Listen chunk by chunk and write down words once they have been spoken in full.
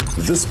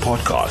This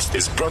podcast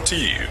is brought to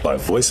you by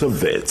Voice of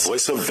Vets.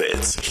 Voice of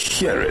Vets.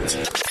 Hear it.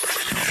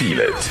 Feel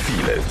it.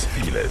 Feel it.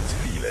 Feel it.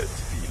 Feel it.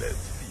 Feel it.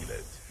 Feel it.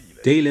 Feel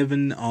it. Day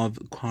 11 of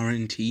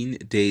quarantine,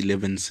 day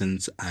 11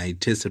 since I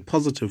tested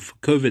positive for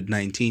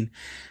COVID-19,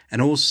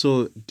 and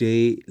also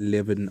day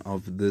 11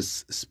 of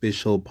this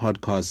special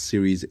podcast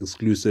series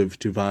exclusive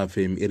to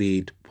VFM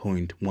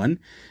 88.1.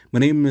 My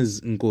name is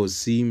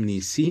Nkosi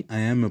Mnisi. I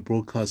am a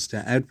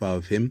broadcaster at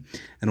VFM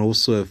and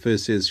also a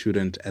first-year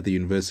student at the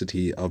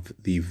University of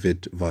the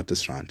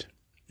Witwatersrand.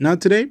 Now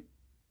today,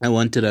 I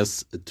wanted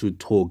us to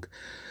talk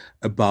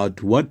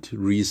about what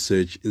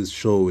research is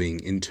showing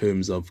in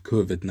terms of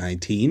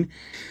COVID-19.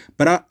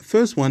 But I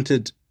first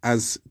wanted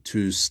us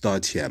to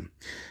start here.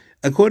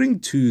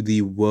 According to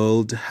the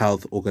World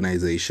Health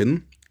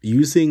Organization,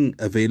 using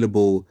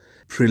available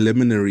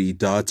preliminary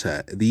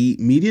data, the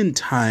median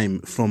time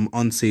from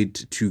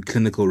onset to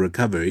clinical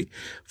recovery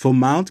for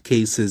mild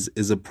cases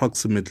is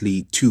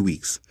approximately 2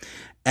 weeks,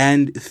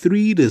 and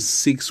 3 to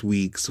 6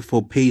 weeks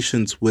for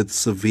patients with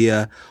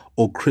severe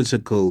or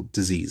critical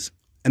disease.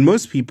 And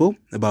most people,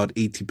 about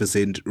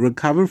 80%,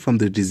 recover from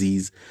the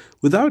disease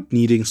without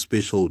needing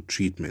special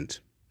treatment.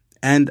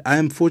 And I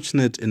am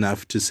fortunate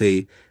enough to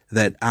say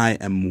that I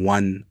am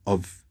one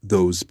of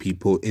those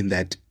people in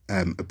that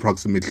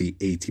approximately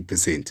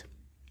 80%.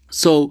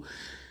 So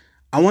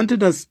I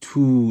wanted us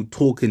to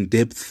talk in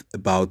depth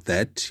about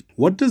that.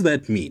 What does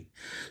that mean?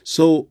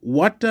 So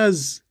what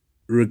does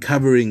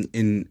recovering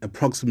in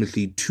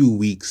approximately 2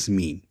 weeks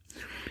mean?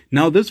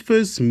 Now, this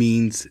first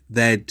means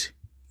that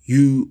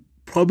you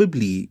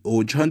probably,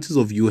 or chances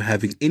of you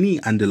having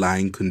any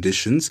underlying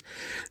conditions,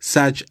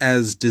 such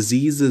as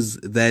diseases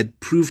that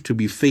prove to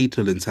be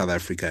fatal in South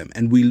Africa.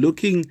 And we're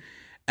looking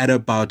at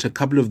about a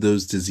couple of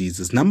those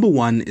diseases. Number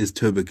one is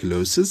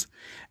tuberculosis.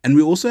 And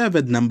we also have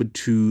at number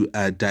 2,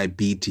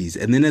 diabetes.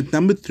 And then at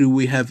number 3,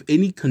 we have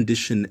any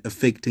condition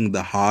affecting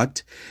the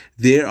heart.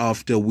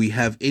 Thereafter, we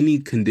have any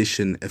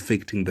condition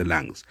affecting the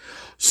lungs.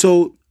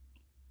 So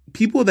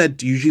people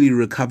that usually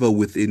recover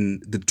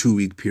within the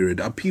 2-week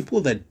period are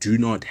people that do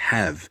not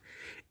have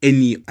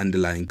any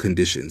underlying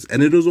conditions.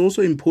 And it is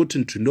also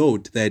important to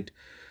note that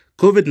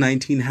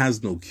COVID-19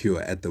 has no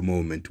cure at the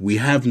moment. We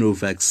have no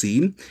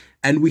vaccine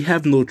and we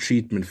have no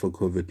treatment for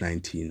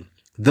COVID-19.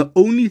 The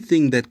only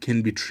thing that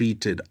can be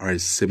treated are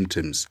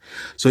symptoms.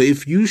 So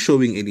if you're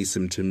showing any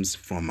symptoms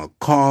from a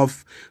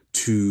cough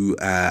to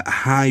a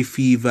high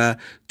fever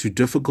to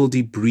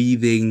difficulty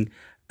breathing,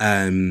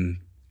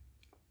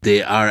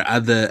 there are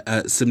other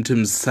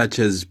symptoms such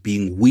as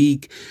being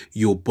weak,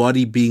 your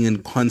body being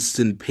in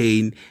constant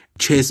pain,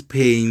 chest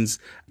pains,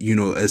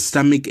 a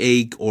stomach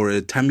ache or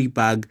a tummy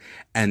bug,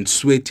 and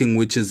sweating,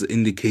 which is an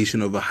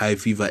indication of a high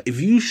fever.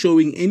 If you're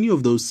showing any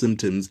of those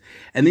symptoms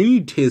and then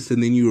you test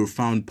and then you are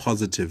found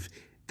positive,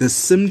 the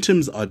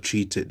symptoms are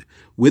treated.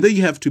 Whether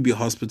you have to be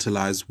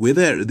hospitalized,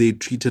 whether they're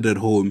treated at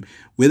home,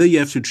 whether you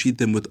have to treat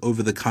them with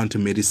over-the-counter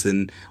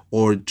medicine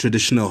or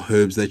traditional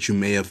herbs that you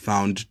may have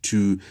found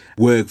to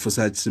work for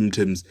such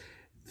symptoms,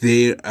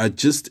 they are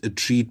just a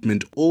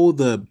treatment. All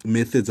the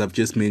methods I've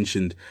just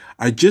mentioned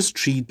are just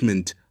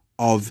treatment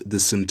of the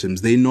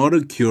symptoms. They're not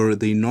a cure.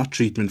 They're not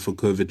treatment for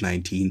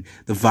COVID-19.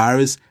 The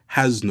virus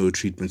has no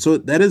treatment. So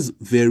that is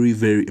very,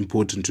 very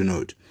important to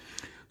note.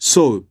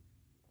 So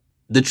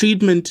the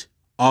treatment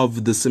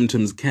of the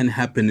symptoms can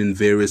happen in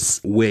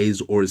various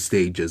ways or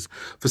stages.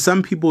 For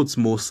some people, it's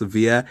more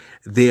severe.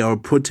 They are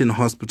put in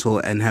hospital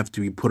and have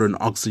to be put on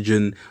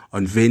oxygen,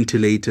 on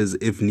ventilators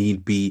if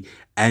need be,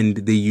 and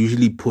they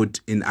usually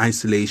put in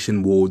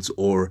isolation wards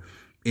or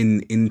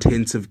in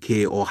intensive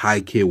care or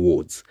high care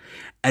wards.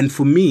 And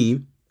for me,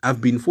 I've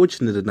been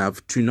fortunate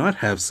enough to not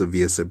have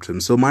severe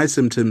symptoms. So my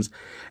symptoms,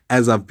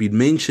 as I've been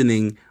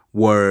mentioning,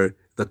 were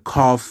the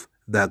cough,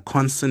 the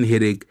constant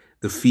headache,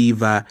 the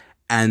fever,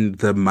 and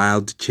the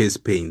mild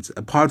chest pains.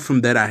 Apart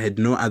from that, I had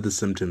no other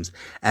symptoms,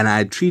 and I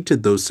had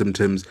treated those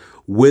symptoms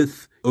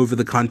with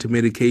over-the-counter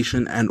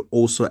medication and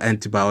also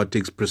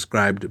antibiotics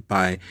prescribed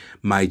by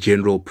my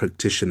general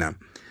practitioner.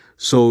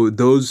 So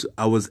those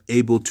I was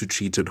able to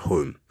treat at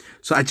home.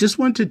 So I just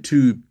wanted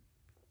to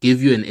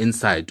give you an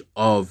insight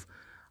of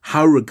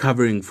how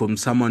recovering from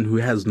someone who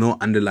has no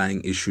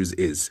underlying issues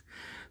is.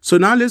 So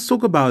now let's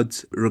talk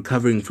about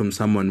recovering from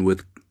someone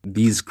with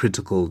these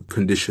critical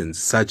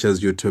conditions, such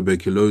as your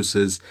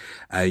tuberculosis,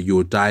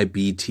 your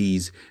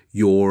diabetes,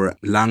 your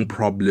lung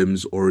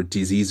problems or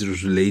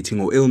diseases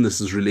relating or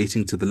illnesses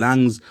relating to the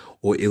lungs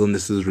or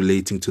illnesses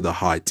relating to the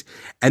heart,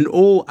 and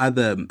all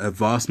other, a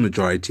vast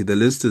majority. The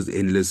list is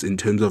endless in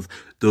terms of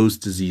those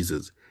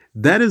diseases.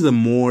 That is a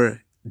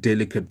more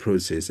delicate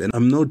process. And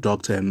I'm no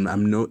doctor and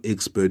I'm no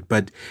expert,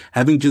 but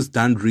having just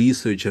done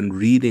research and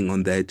reading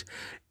on that,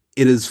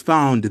 it is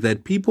found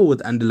that people with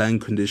underlying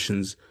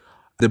conditions,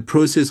 the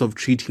process of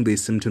treating their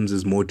symptoms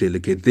is more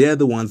delicate. They are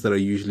the ones that are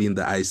usually in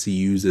the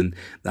ICUs and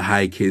the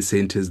high care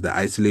centers, the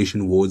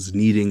isolation wards,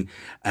 needing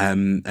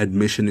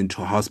admission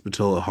into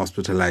hospital,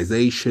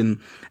 hospitalization,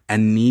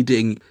 and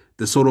needing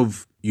the sort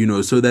of,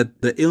 so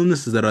that the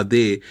illnesses that are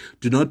there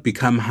do not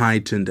become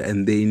heightened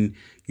and then,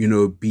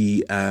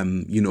 be,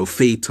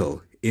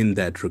 fatal in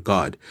that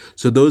regard.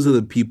 So those are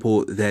the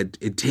people that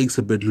it takes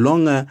a bit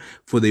longer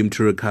for them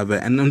to recover.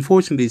 And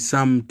unfortunately,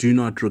 some do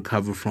not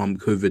recover from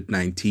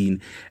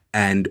COVID-19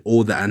 and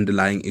all the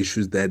underlying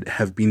issues that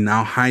have been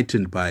now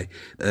heightened by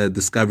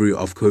discovery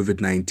of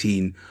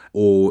COVID-19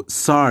 or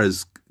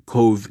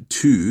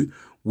SARS-CoV-2,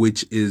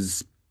 which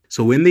is,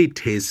 so when they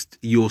test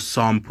your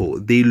sample,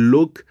 they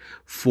look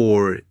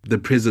for the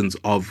presence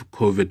of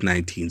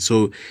COVID-19.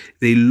 So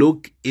they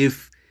look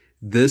if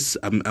this,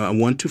 I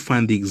want to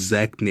find the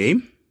exact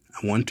name.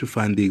 So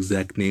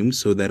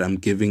that I'm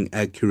giving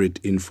accurate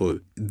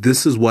info.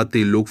 This is what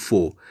they look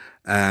for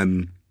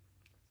within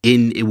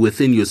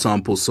your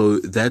sample. So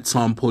that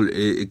sample,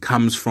 it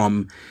comes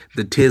from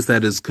the test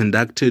that is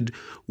conducted,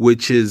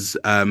 which is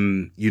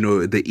the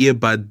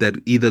earbud that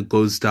either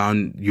goes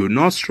down your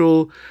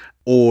nostril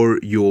or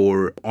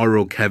your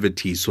oral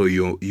cavity, so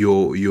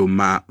your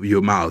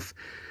mouth.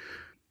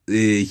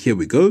 Here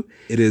we go.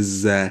 It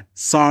is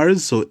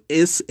SARS, so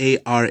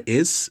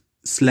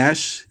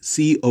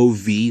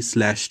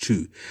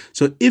SARS/CoV/2.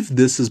 So if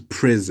this is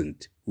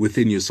present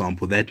within your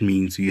sample, that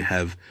means you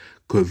have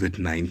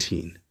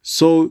COVID-19.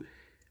 So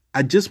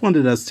I just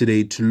wanted us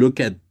today to look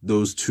at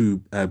those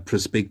two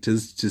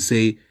perspectives, to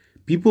say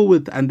people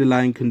with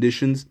underlying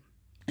conditions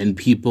and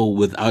people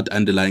without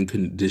underlying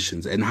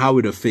conditions and how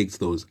it affects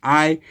those.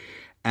 I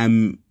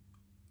am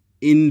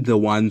in the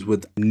ones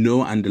with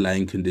no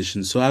underlying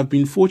conditions. So I've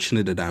been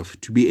fortunate enough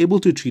to be able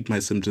to treat my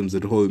symptoms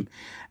at home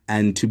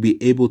and to be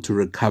able to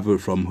recover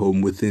from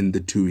home within the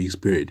 2 weeks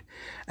period.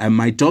 And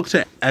my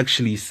doctor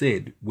actually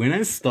said, when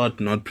I start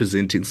not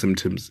presenting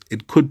symptoms,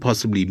 it could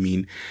possibly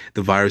mean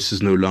the virus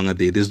is no longer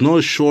there. There's no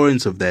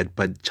assurance of that,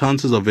 but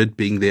chances of it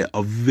being there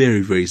are very,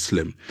 very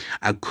slim.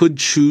 I could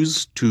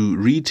choose to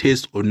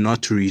retest or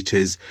not to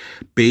retest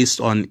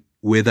based on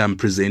whether I'm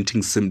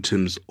presenting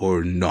symptoms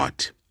or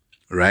not.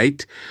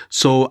 Right?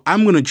 So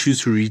I'm going to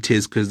choose to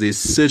retest because there's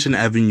certain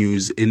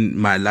avenues in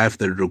my life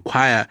that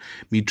require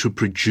me to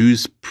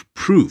produce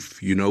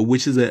proof,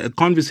 which is a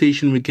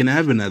conversation we can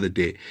have another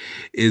day,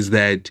 is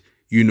that,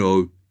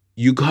 you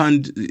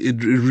can't,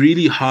 it's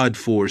really hard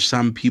for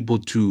some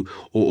people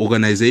or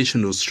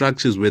organization or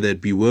structures, whether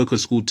it be work or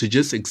school, to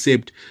just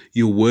accept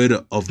your word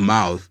of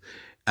mouth.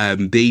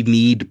 They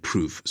need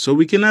proof. So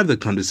we can have the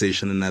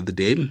conversation another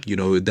day.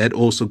 That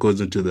also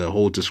goes into the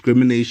whole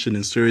discrimination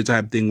and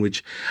stereotype thing,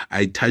 which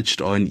I touched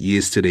on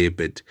yesterday a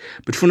bit.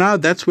 But for now,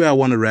 that's where I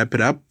want to wrap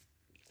it up.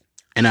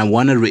 And I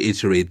want to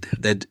reiterate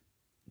that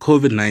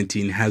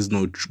COVID-19 has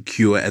no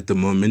cure at the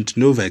moment,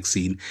 no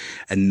vaccine,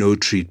 and no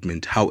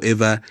treatment.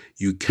 However,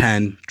 you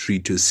can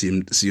treat your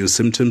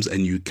symptoms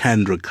and you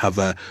can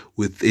recover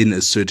within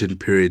a certain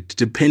period,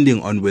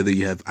 depending on whether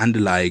you have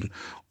underlying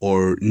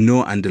or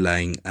no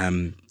underlying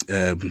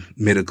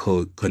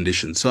medical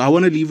conditions. So I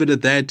want to leave it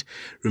at that.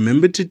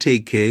 Remember to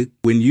take care.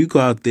 When you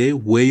go out there,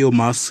 wear your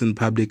masks in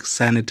public,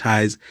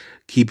 sanitize,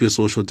 keep your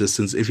social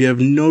distance. If you have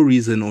no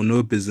reason or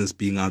no business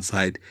being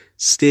outside,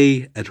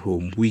 stay at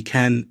home. We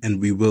can and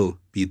we will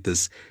beat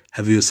this.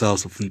 Have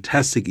yourselves a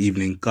fantastic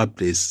evening. God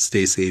bless.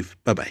 Stay safe.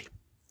 Bye-bye.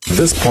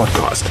 This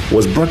podcast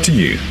was brought to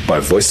you by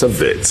Voice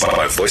of Wits.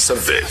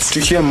 To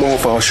hear more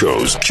of our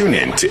shows, tune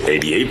in to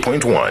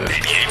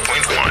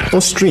 88.1 or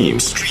stream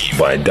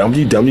via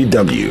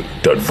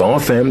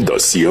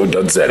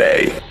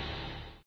www.vowfm.co.za.